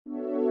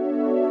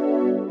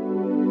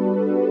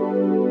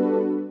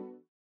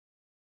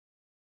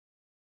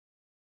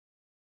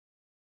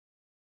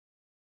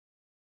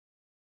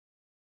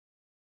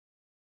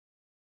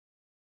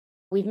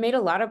We've made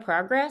a lot of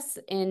progress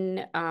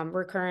in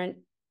recurrent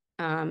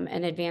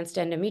and advanced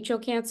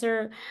endometrial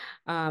cancer.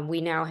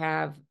 We now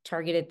have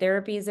targeted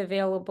therapies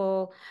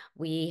available.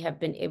 We have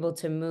been able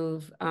to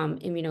move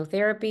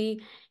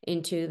immunotherapy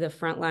into the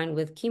front line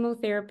with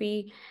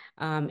chemotherapy.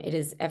 It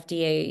is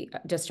FDA,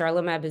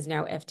 dostarlimab is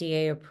now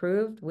FDA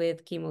approved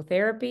with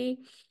chemotherapy.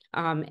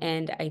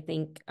 And I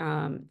think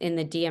in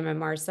the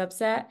DMMR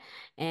subset,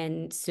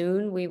 and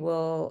soon we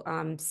will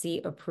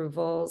see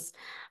approvals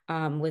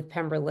with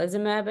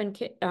pembrolizumab and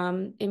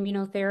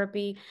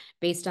immunotherapy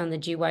based on the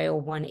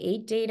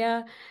GYO18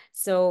 data.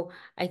 So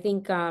I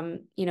think,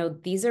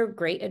 these are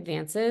great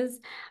advances,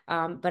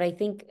 but I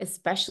think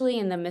especially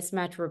in the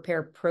mismatch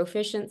repair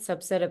proficient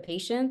subset of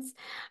patients,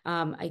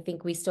 I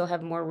think we still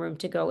have more room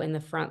to go in the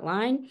front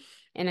line.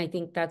 And I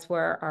think that's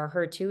where our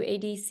HER2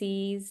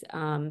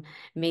 ADCs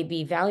may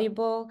be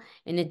valuable.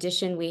 In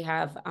addition, we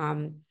have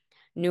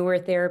newer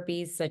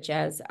therapies such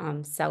as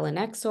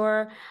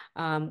selinexor,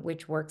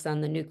 which works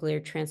on the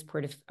nuclear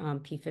transport of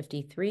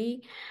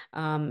p53,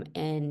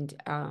 and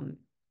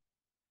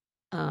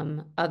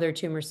other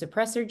tumor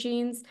suppressor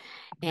genes.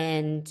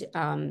 And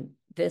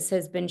this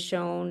has been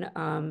shown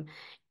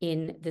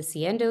in the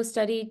SIENDO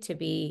study to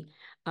be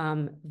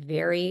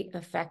very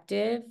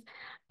effective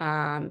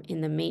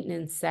in the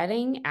maintenance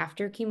setting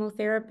after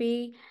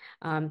chemotherapy.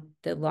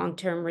 The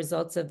long-term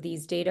results of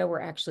these data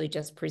were actually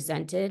just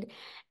presented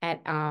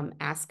at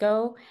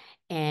ASCO,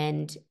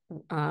 and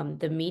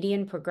the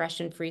median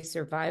progression-free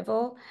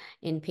survival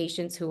in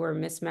patients who were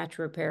mismatch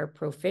repair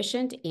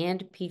proficient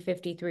and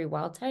p53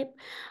 wild type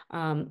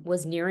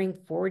was nearing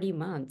 40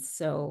 months.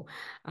 So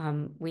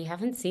we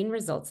haven't seen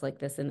results like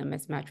this in the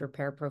mismatch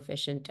repair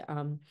proficient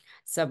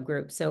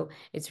subgroup. So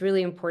it's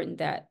really important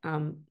that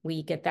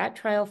we get that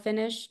trial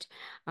finished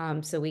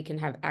so we can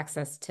have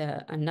access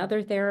to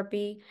another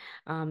therapy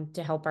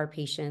to help our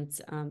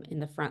patients in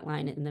the front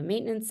line in the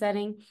maintenance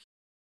setting.